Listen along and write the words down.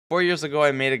4 years ago,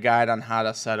 I made a guide on how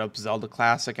to set up Zelda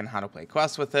Classic and how to play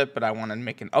quests with it, but I wanted to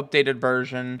make an updated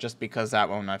version just because that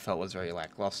one I felt was very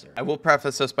lackluster. I will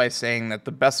preface this by saying that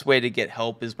the best way to get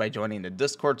help is by joining the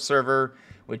Discord server,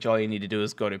 which all you need to do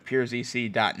is go to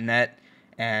purezc.net,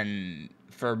 and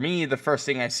for me, the first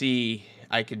thing I see,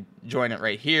 I could join it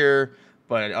right here,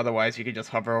 but otherwise you could just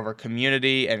hover over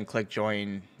community and click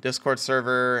join Discord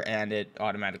server, and it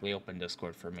automatically opened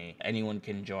Discord for me. Anyone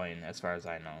can join as far as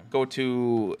I know. Go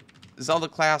to Zelda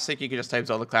Classic, you can just type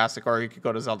Zelda Classic, or you could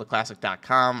go to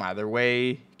zeldaclassic.com. Either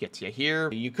way gets you here.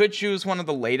 You could choose one of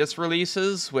the latest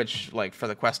releases, which like for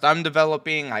the quest I'm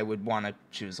developing, I would want to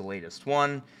choose the latest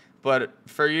one. But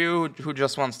for you who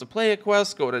just wants to play a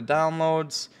quest, go to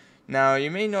downloads. Now,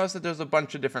 you may notice that there's a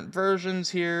bunch of different versions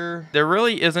here. There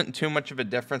really isn't too much of a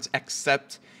difference,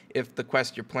 except if the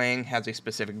quest you're playing has a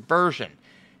specific version.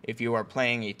 If you are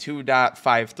playing a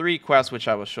 2.53 quest, which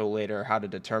I will show later how to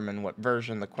determine what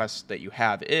version the quest that you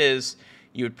have is,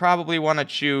 you would probably want to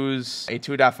choose a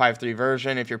 2.53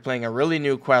 version. If you're playing a really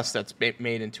new quest that's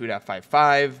made in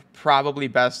 2.55, probably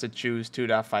best to choose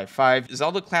 2.55.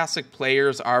 Zelda Classic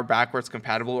players are backwards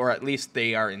compatible, or at least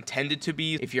they are intended to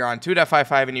be. If you're on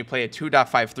 2.55 and you play a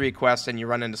 2.53 quest and you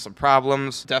run into some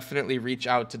problems, definitely reach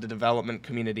out to the development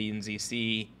community in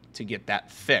ZC to get that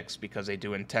fixed, because they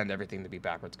do intend everything to be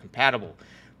backwards compatible.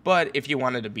 But if you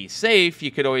wanted to be safe, you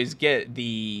could always get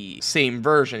the same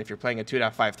version. If you're playing a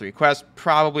 2.53 quest,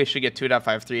 probably should get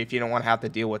 2.53 if you don't want to have to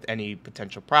deal with any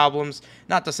potential problems.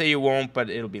 Not to say you won't,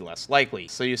 but it'll be less likely.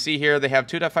 So you see here, they have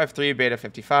 2.53, beta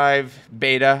 55,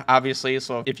 beta, obviously.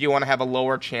 So if you want to have a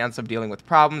lower chance of dealing with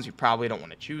problems, you probably don't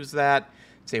want to choose that.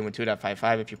 Same with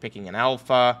 2.55 if you're picking an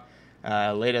alpha.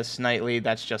 Latest nightly,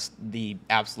 that's just the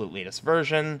absolute latest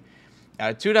version.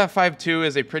 2.52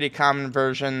 is a pretty common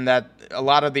version that a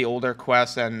lot of the older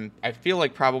quests, and I feel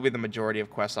like probably the majority of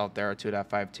quests out there are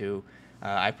 2.52.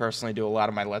 I personally do a lot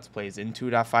of my Let's Plays in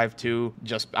 2.52,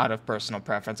 just out of personal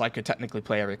preference. I could technically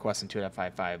play every quest in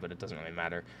 2.55, but it doesn't really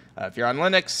matter. If you're on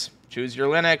Linux, choose your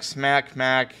Linux,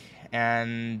 Mac,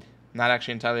 and not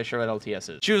actually entirely sure what LTS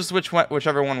is. Choose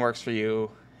whichever one works for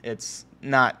you. It's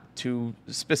not too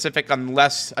specific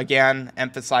unless, again,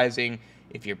 emphasizing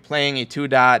if you're playing a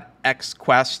 2.x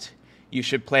quest, you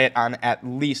should play it on at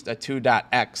least a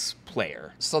 2.x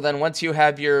player. So then once you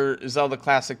have your Zelda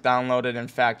Classic downloaded, in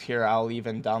fact, here I'll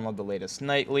even download the latest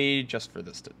nightly just for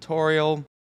this tutorial.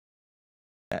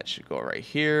 That should go right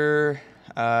here.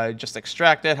 Just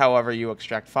extract it however you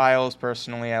extract files.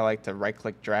 Personally, I like to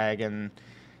right-click, drag, and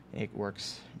it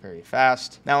works very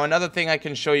fast. Now, another thing I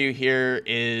can show you here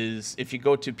is if you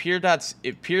go to purezc.net,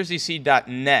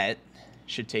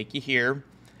 should take you here,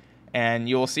 and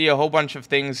you'll see a whole bunch of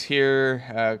things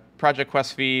here, project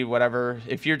quest feed, whatever.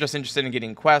 If you're just interested in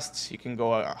getting quests, you can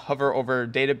go hover over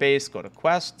database, go to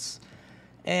quests,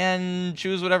 and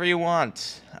choose whatever you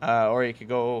want. Or you could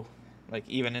go like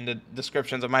even in the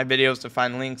descriptions of my videos to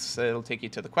find links. It'll take you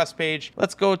to the quest page.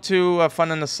 Let's go to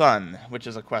Fun in the Sun, which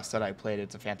is a quest that I played.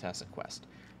 It's a fantastic quest.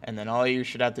 And then all you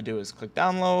should have to do is click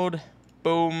download,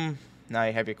 boom. Now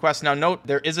you have your quest. Now note,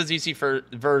 there is a ZC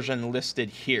version listed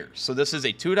here. So this is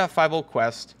a 2.50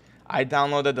 quest. I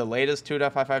downloaded the latest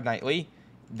 2.55 nightly.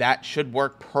 That should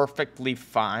work perfectly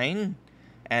fine.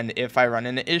 And if I run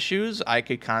into issues, I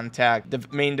could contact the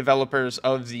main developers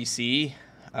of ZC.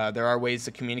 There are ways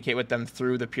to communicate with them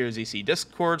through the PureZC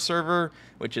Discord server,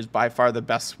 which is by far the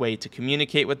best way to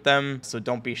communicate with them, so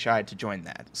don't be shy to join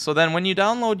that. So then when you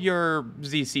download your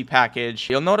ZC package,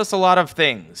 you'll notice a lot of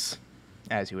things,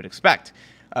 as you would expect.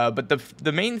 But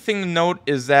the main thing to note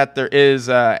is that there is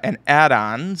an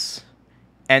add-ons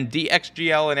and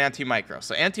Dxgl and Anti-Micro.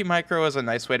 So Anti-Micro is a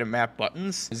nice way to map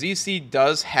buttons. ZC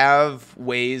does have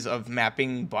ways of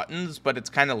mapping buttons, but it's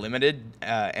kind of limited.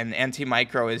 And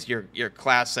Anti-Micro is your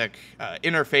classic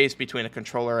interface between a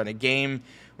controller and a game,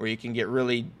 where you can get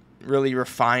really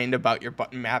refined about your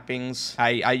button mappings.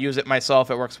 I use it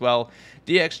myself. It works well.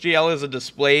 Dxgl is a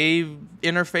display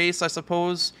interface, I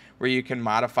suppose, where you can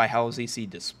modify how ZC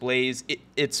displays.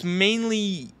 It's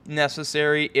mainly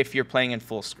necessary if you're playing in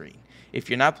full screen. If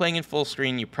you're not playing in full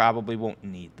screen, you probably won't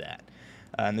need that.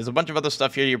 And there's a bunch of other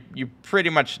stuff here you pretty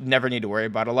much never need to worry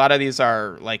about. A lot of these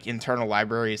are like internal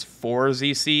libraries for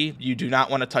ZC. You do not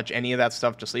want to touch any of that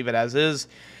stuff. Just leave it as is.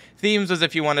 Themes is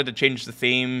if you wanted to change the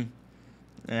theme.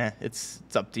 It's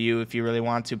up to you if you really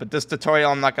want to. But this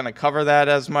tutorial, I'm not going to cover that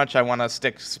as much. I want to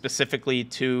stick specifically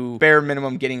to bare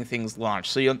minimum getting things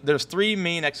launched. So there's three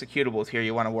main executables here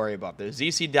you want to worry about. There's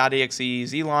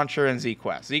zc.exe, zlauncher, and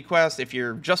zquest. Zquest, if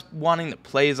you're just wanting to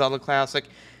play Zelda Classic,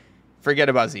 forget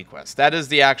about zquest. That is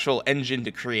the actual engine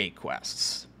to create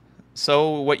quests.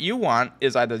 So what you want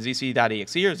is either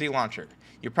zc.exe or zlauncher.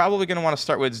 You're probably going to want to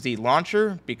start with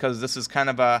zlauncher because this is kind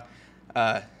of a,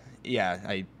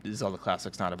 Zelda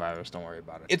Classic's not a virus, don't worry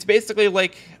about it. It's basically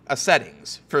like a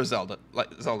settings for Zelda,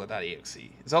 like Zelda.exe.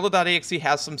 Zelda.exe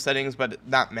has some settings, but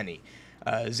not many.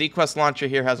 ZQuest Launcher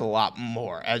here has a lot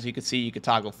more. As you can see, you could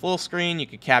toggle full screen, you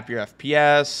could cap your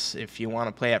FPS. If you want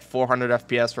to play at 400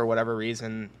 FPS for whatever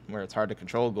reason, where it's hard to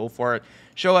control, go for it.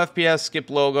 Show FPS,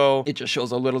 skip logo. It just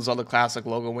shows a little Zelda Classic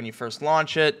logo when you first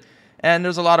launch it. And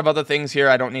there's a lot of other things here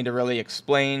I don't need to really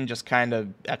explain, just kind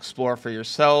of explore for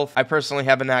yourself. I personally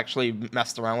haven't actually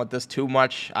messed around with this too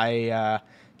much. I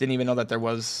didn't even know that there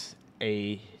was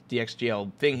a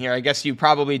Dxgl thing here. I guess you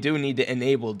probably do need to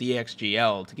enable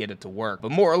Dxgl to get it to work.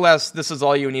 But more or less, this is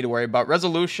all you need to worry about.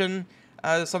 Resolution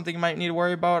is something you might need to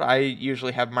worry about. I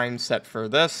usually have mine set for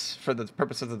this, for the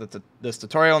purposes of this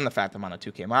tutorial, and the fact I'm on a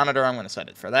 2K monitor, I'm going to set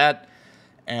it for that.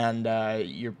 And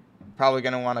you're probably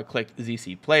going to want to click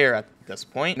ZC Player at this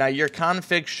point. Now, your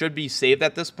config should be saved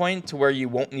at this point to where you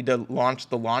won't need to launch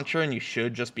the launcher, and you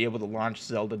should just be able to launch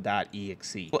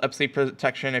Zelda.exe. Epilepsy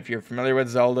protection, if you're familiar with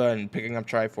Zelda and picking up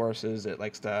Triforces, it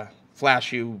likes to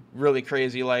flash you really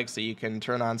crazy like, so you can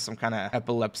turn on some kind of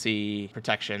epilepsy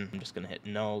protection. I'm just going to hit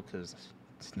no because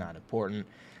it's not important.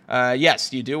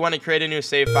 Yes, you do want to create a new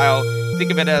save file.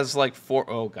 Think of it as like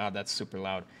oh god, that's super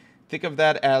loud. Think of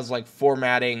that as like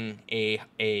formatting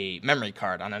a memory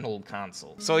card on an old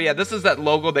console. So yeah, this is that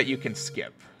logo that you can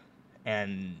skip.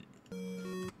 And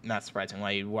not surprising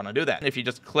why you'd want to do that. If you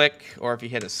just click or if you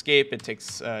hit escape, it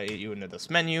takes you into this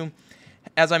menu.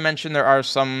 As I mentioned, there are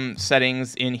some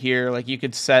settings in here. Like you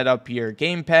could set up your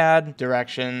gamepad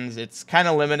directions. It's kind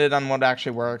of limited on what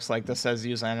actually works. Like this says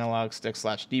use analog stick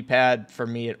 / D-pad. For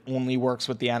me, it only works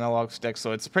with the analog stick.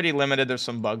 So it's pretty limited. There's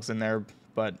some bugs in there,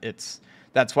 but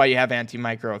that's why you have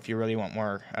anti-micro if you really want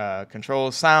more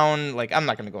control. Sound, like I'm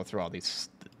not going to go through all these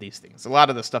things. A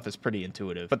lot of this stuff is pretty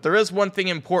intuitive. But there is one thing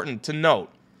important to note.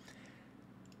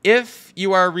 If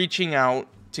you are reaching out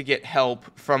to get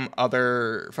help from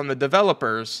the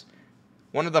developers,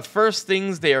 one of the first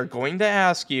things they are going to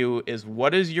ask you is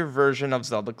what is your version of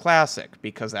Zelda Classic,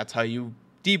 because that's how you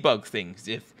debug things.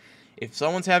 If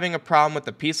someone's having a problem with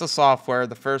a piece of software,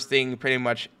 the first thing pretty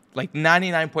much like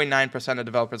 99.9% of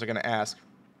developers are going to ask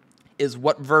is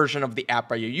what version of the app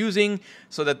are you using,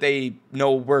 so that they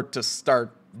know where to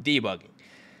start debugging.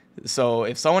 So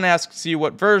if someone asks you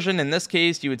what version, in this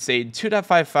case, you would say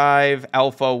 2.55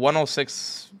 alpha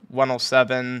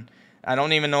 106.107. I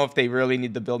don't even know if they really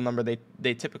need the build number.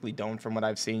 They typically don't, from what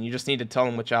I've seen. You just need to tell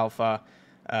them which alpha.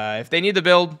 If they need the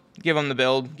build, give them the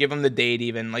build, give them the date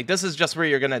even. Like this is just where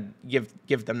you're gonna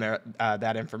give them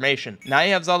that information. Now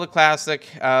you have Zelda Classic.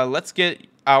 Let's get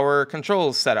our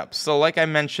controls set up. So like I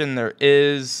mentioned, there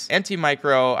is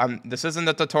anti-micro. This isn't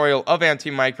a tutorial of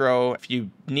anti-micro. If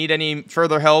you need any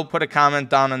further help, put a comment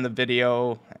down on the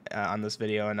video, on this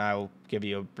video, and I'll give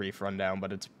you a brief rundown.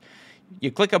 But it's you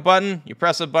click a button, you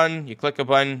press a button, you click a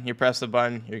button, you press a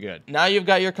button, you're good. Now you've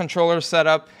got your controller set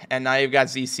up, and now you've got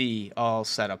ZC all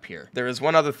set up here. There is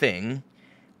one other thing.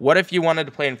 What if you wanted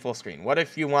to play in full screen? What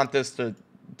if you want this to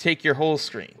take your whole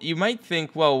screen? You might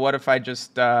think, well, what if I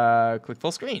just click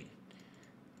full screen?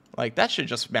 Like, that should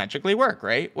just magically work,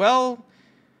 right? Well,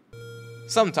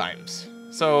 sometimes.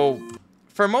 So,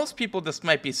 for most people, this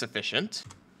might be sufficient.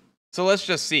 So let's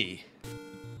just see.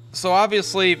 So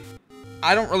obviously,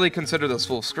 I don't really consider this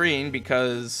full screen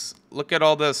because look at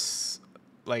all this,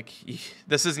 like,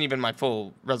 this isn't even my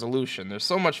full resolution. There's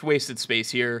so much wasted space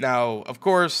here. Now, of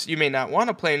course, you may not want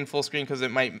to play in full screen because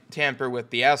it might tamper with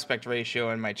the aspect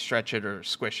ratio and might stretch it or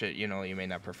squish it. You know, you may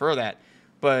not prefer that.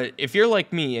 But if you're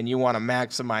like me and you want to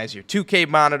maximize your 2K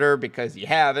monitor because you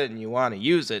have it and you want to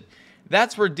use it,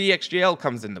 that's where Dxgl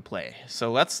comes into play.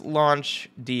 So let's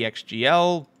launch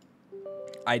Dxgl.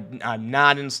 I'm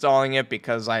not installing it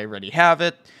because I already have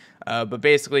it, but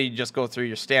basically you just go through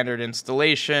your standard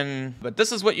installation. But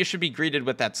this is what you should be greeted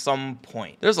with at some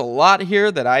point. There's a lot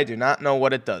here that I do not know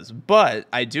what it does, but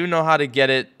I do know how to get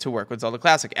it to work with Zelda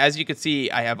Classic. As you can see,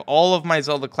 I have all of my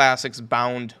Zelda Classics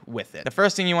bound with it. The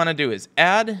first thing you want to do is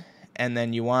add, and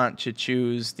then you want to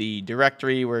choose the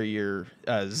directory where your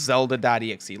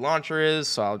Zelda.exe launcher is.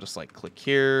 So I'll just like click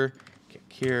here,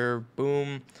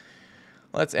 boom.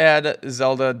 Let's add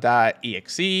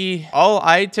Zelda.exe. All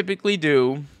I typically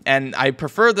do, and I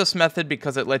prefer this method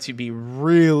because it lets you be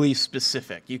really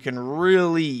specific. You can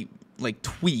really like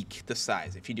tweak the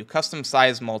size if you do custom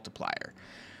size multiplier.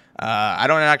 I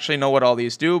don't actually know what all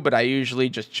these do, but I usually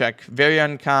just check very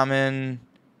uncommon,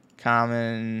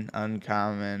 common,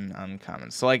 uncommon,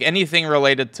 uncommon. So like anything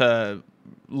related to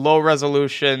low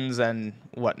resolutions and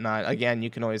whatnot. Again, you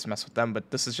can always mess with them, but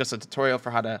this is just a tutorial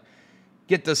for how to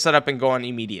get this set up and going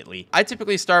immediately. I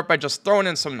typically start by just throwing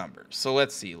in some numbers. So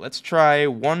let's see. Let's try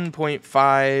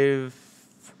 1.5,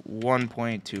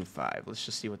 1.25. Let's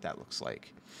just see what that looks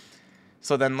like.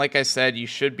 So then, like I said, you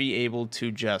should be able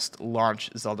to just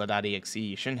launch Zelda.exe.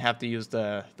 You shouldn't have to use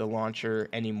the launcher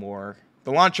anymore.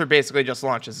 The launcher basically just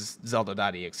launches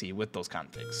Zelda.exe with those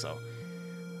configs. So,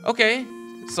 okay.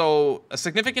 So, a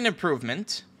significant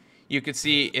improvement. You could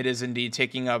see it is indeed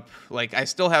taking up, like, I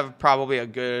still have probably a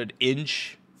good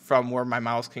inch from where my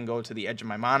mouse can go to the edge of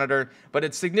my monitor, but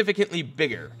it's significantly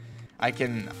bigger. I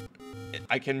can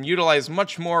utilize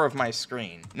much more of my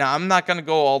screen. Now, I'm not going to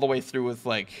go all the way through with,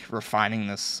 like, refining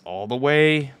this all the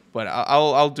way, but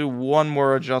I'll do one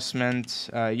more adjustment.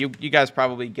 You guys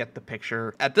probably get the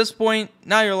picture. At this point,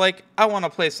 now you're like, I want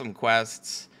to play some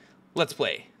quests. Let's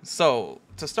play. So,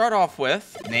 to start off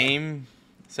with, name,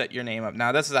 set your name up.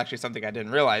 Now, this is actually something I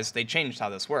didn't realize. They changed how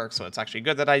this works, so it's actually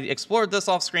good that I explored this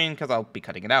off screen because I'll be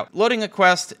cutting it out. Loading a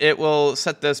quest, it will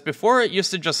set this. Before, it used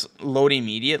to just load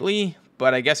immediately,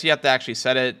 but I guess you have to actually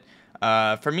set it.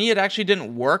 For me, it actually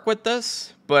didn't work with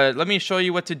this, but let me show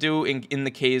you what to do in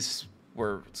the case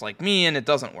where it's like me and it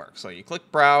doesn't work. So you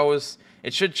click Browse.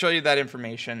 It should show you that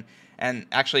information. And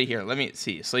actually here, let me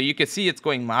see. So you can see it's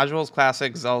going Modules,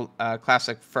 Classic,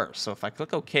 Classic first. So if I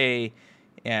click OK,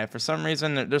 and for some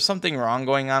reason, there's something wrong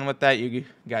going on with that. You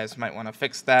guys might want to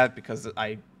fix that because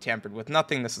I tampered with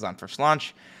nothing. This is on first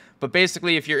launch. But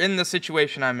basically, if you're in the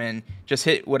situation I'm in, just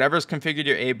hit whatever's configured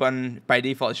your A button. By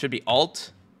default, it should be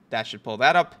Alt. That should pull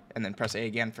that up. And then press A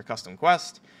again for custom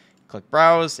quest. Click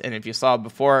Browse. And if you saw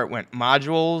before, it went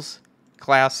Modules,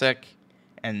 Classic.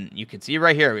 And you can see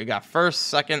right here, we got first,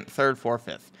 second, third, fourth,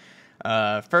 fifth.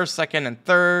 First, second, and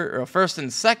third, or first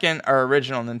and second are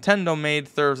original Nintendo made.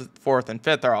 Third, fourth, and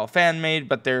fifth are all fan made,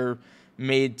 but they're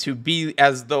made to be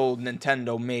as though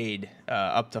Nintendo made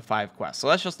up to 5 quests. So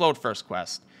let's just load first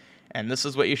quest. And this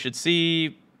is what you should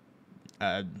see.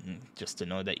 Just to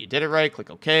know that you did it right, click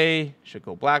OK. Should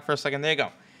go black for a second. There you go.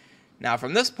 Now,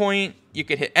 from this point, you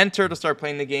could hit Enter to start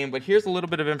playing the game, but here's a little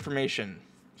bit of information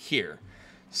here.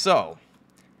 So,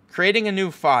 creating a new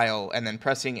file and then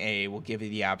pressing A will give you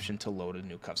the option to load a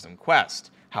new custom quest.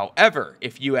 However,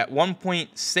 if you at one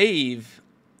point save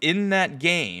in that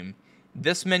game,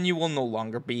 this menu will no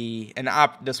longer be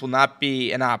this will not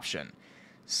be an option.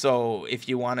 So if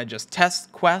you want to just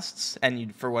test quests and you,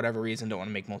 for whatever reason, don't want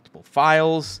to make multiple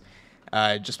files,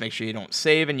 just make sure you don't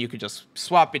save and you could just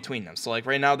swap between them. So like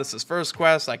right now, this is first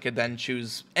quest. I could then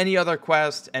choose any other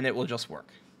quest and it will just work.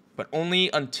 But only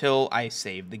until I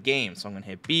save the game. So I'm going to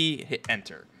hit B, hit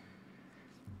Enter,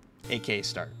 aka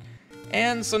start.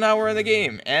 And so now we're in the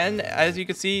game. And as you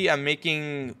can see, I'm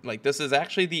making, like, this is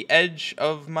actually the edge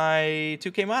of my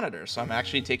 2K monitor. So I'm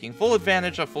actually taking full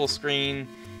advantage of full screen.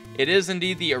 It is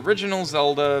indeed the original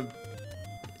Zelda.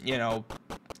 You know,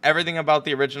 everything about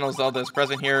the original Zelda is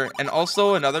present here. And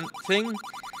also another thing,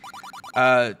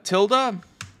 tilde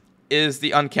is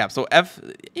the uncap. So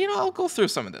I'll go through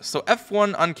some of this. So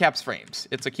F1 uncaps frames.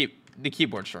 It's the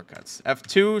keyboard shortcuts.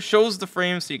 F2 shows the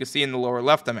frames, so you can see in the lower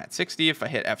left I'm at 60. If I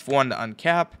hit F1 to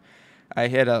uncap, I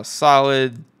hit a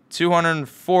solid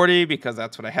 240 because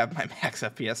that's what I have my max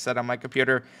FPS set on my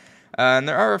computer. And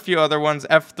there are a few other ones.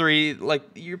 F3, like,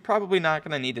 you're probably not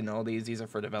going to need to know these. These are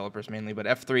for developers mainly, but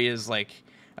F3 is like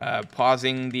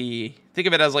pausing think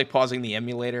of it as like pausing the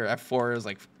emulator. F4 is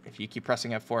like, if you keep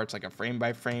pressing F4, it's like a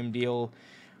frame-by-frame deal.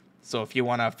 So if you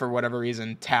want to, for whatever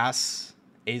reason, task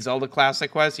a Zelda Classic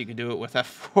quest, you can do it with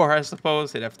F4, I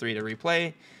suppose. Hit F3 to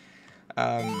replay.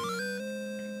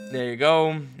 There you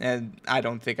go. And I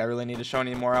don't think I really need to show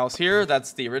any more else here.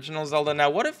 That's the original Zelda. Now,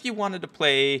 what if you wanted to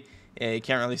play... You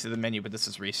can't really see the menu, but this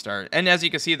is restart. And as you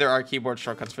can see, there are keyboard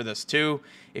shortcuts for this too.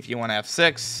 If you want to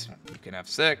F6, you can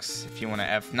F6. If you want to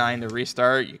F9 to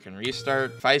restart, you can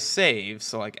restart. If I save,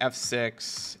 so like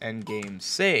F6 and game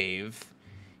save,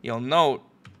 you'll note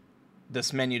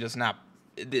this menu does not...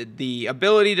 The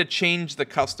ability to change the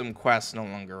custom quest no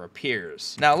longer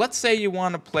appears. Now, let's say you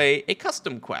want to play a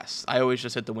custom quest. I always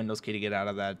just hit the Windows key to get out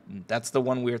of that. That's the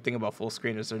one weird thing about full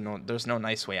screen is there's no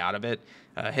nice way out of it.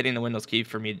 Hitting the Windows key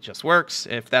for me just works.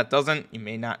 If that doesn't, you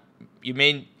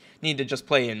may need to just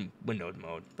play in windowed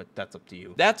mode, but that's up to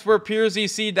you. That's where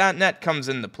PureZC.net comes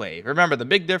into play. Remember, the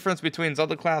big difference between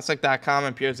ZeldaClassic.com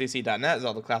and PureZC.net,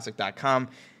 ZeldaClassic.com,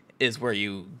 is where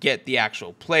you get the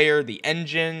actual player, the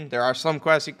engine. There are some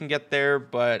quests you can get there,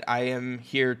 but I am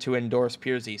here to endorse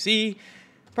PureZC,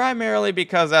 primarily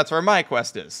because that's where my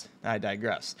quest is. I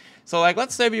digress. So, like,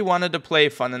 let's say we wanted to play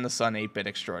Fun in the Sun 8-Bit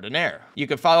Extraordinaire. You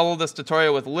could follow this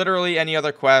tutorial with literally any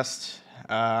other quest.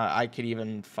 I could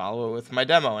even follow it with my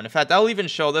demo. And in fact, I'll even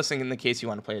show this in the case you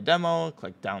want to play a demo.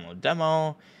 Click download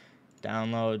demo.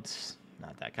 Downloads,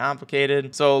 not that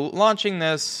complicated. So launching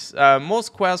this,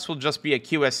 most quests will just be a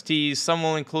QST. Some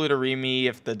will include a README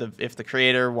if the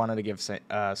creator wanted to give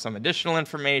some additional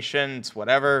information. It's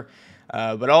whatever.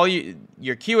 But all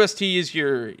your QST is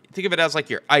think of it as like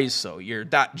your ISO, your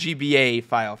 .gba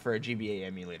file for a GBA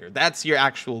emulator. That's your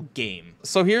actual game.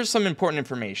 So here's some important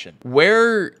information.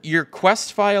 Where your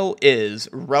quest file is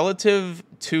relative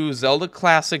to Zelda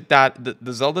Classic the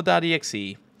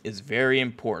Zelda.exe is very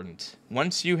important.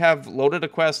 Once you have loaded a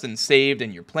quest and saved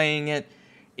and you're playing it,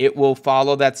 it will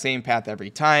follow that same path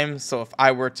every time. So if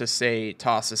I were to say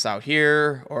toss this out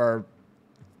here, or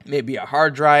maybe a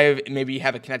hard drive, maybe you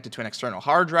have it connected to an external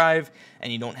hard drive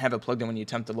and you don't have it plugged in when you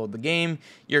attempt to load the game,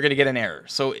 you're going to get an error.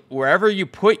 So wherever you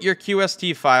put your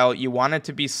QST file, you want it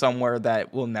to be somewhere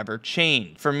that will never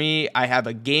change. For me, I have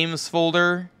a games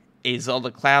folder, a Zelda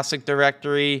Classic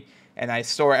directory, and I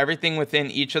store everything within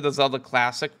each of the Zelda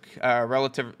Classic,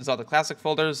 relative Zelda Classic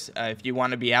folders. If you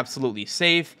want to be absolutely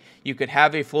safe, you could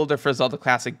have a folder for Zelda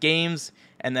Classic games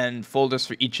and then folders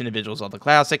for each individual Zelda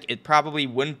Classic. It probably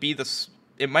wouldn't be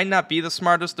it might not be the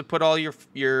smartest to put all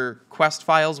your quest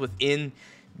files within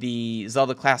the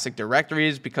Zelda Classic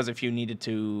directories, because if you needed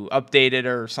to update it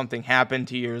or something happened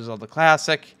to your Zelda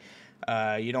Classic,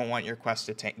 you don't want your quest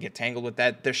to get tangled with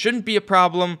that. There shouldn't be a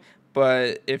problem,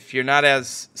 but if you're not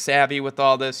as savvy with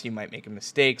all this, you might make a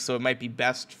mistake. So it might be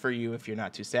best for you, if you're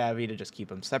not too savvy, to just keep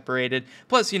them separated.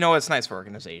 Plus, it's nice for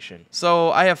organization.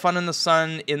 So I have Fun in the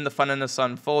Sun in the Fun in the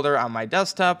Sun folder on my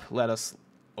desktop. Let us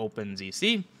open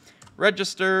ZC.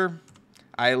 Register.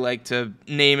 I like to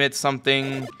name it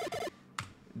something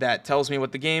that tells me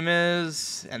what the game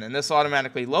is, and then this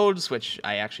automatically loads, which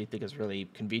I actually think is really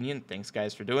convenient. Thanks,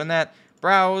 guys, for doing that.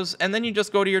 Browse, and then you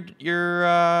just go to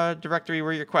your directory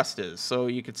where your quest is. So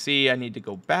you could see I need to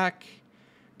go back.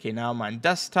 Okay, now I'm on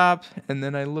desktop, and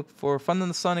then I look for Fun in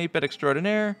the Sun 8-bit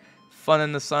extraordinaire,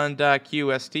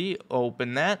 funinthesun.qst.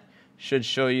 Open that. Should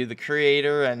show you the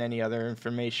creator and any other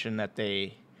information that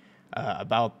they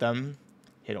about them.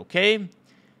 Hit OK.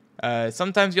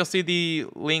 Sometimes you'll see the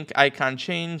link icon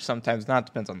change, sometimes not,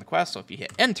 depends on the quest. So if you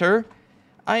hit enter,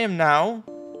 I am now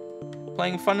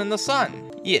playing Fun in the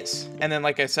Sun. Yes, and then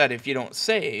like I said, if you don't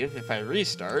save, if I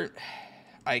restart,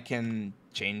 I can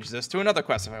change this to another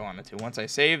quest if I wanted to. Once I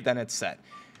save, then it's set.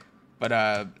 But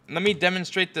let me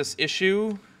demonstrate this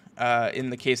issue in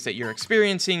the case that you're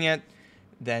experiencing it.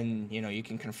 Then you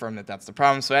can confirm that that's the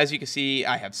problem. So as you can see,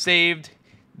 I have saved.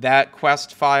 That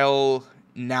quest file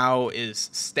now is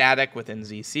static within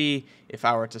ZC. If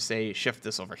I were to say shift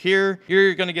this over here,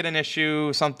 you're going to get an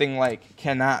issue, something like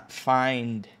cannot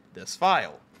find this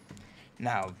file.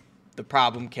 Now, the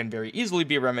problem can very easily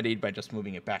be remedied by just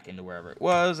moving it back into wherever it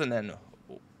was, and then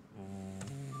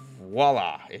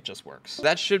voila, it just works.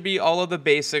 That should be all of the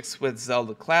basics with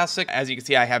Zelda Classic. As you can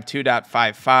see, I have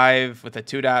 2.55 with a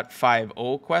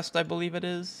 2.50 quest, I believe it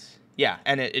is. Yeah,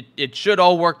 and it should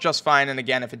all work just fine. And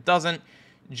again, if it doesn't,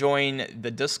 join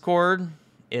the Discord.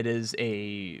 It is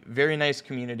a very nice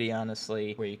community,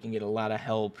 honestly, where you can get a lot of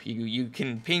help. You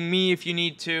can ping me if you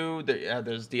need to.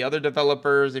 There's the other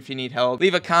developers if you need help.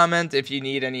 Leave a comment if you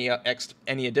need any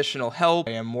additional help.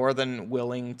 I am more than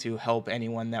willing to help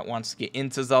anyone that wants to get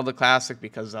into Zelda Classic,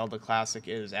 because Zelda Classic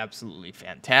is absolutely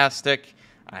fantastic.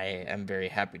 I am very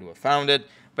happy to have found it.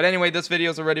 But anyway, this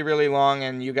video is already really long,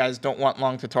 and you guys don't want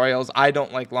long tutorials. I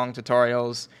don't like long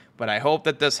tutorials, but I hope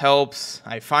that this helps.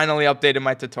 I finally updated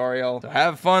my tutorial. So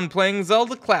have fun playing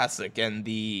Zelda Classic and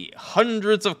the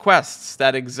hundreds of quests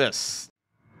that exist.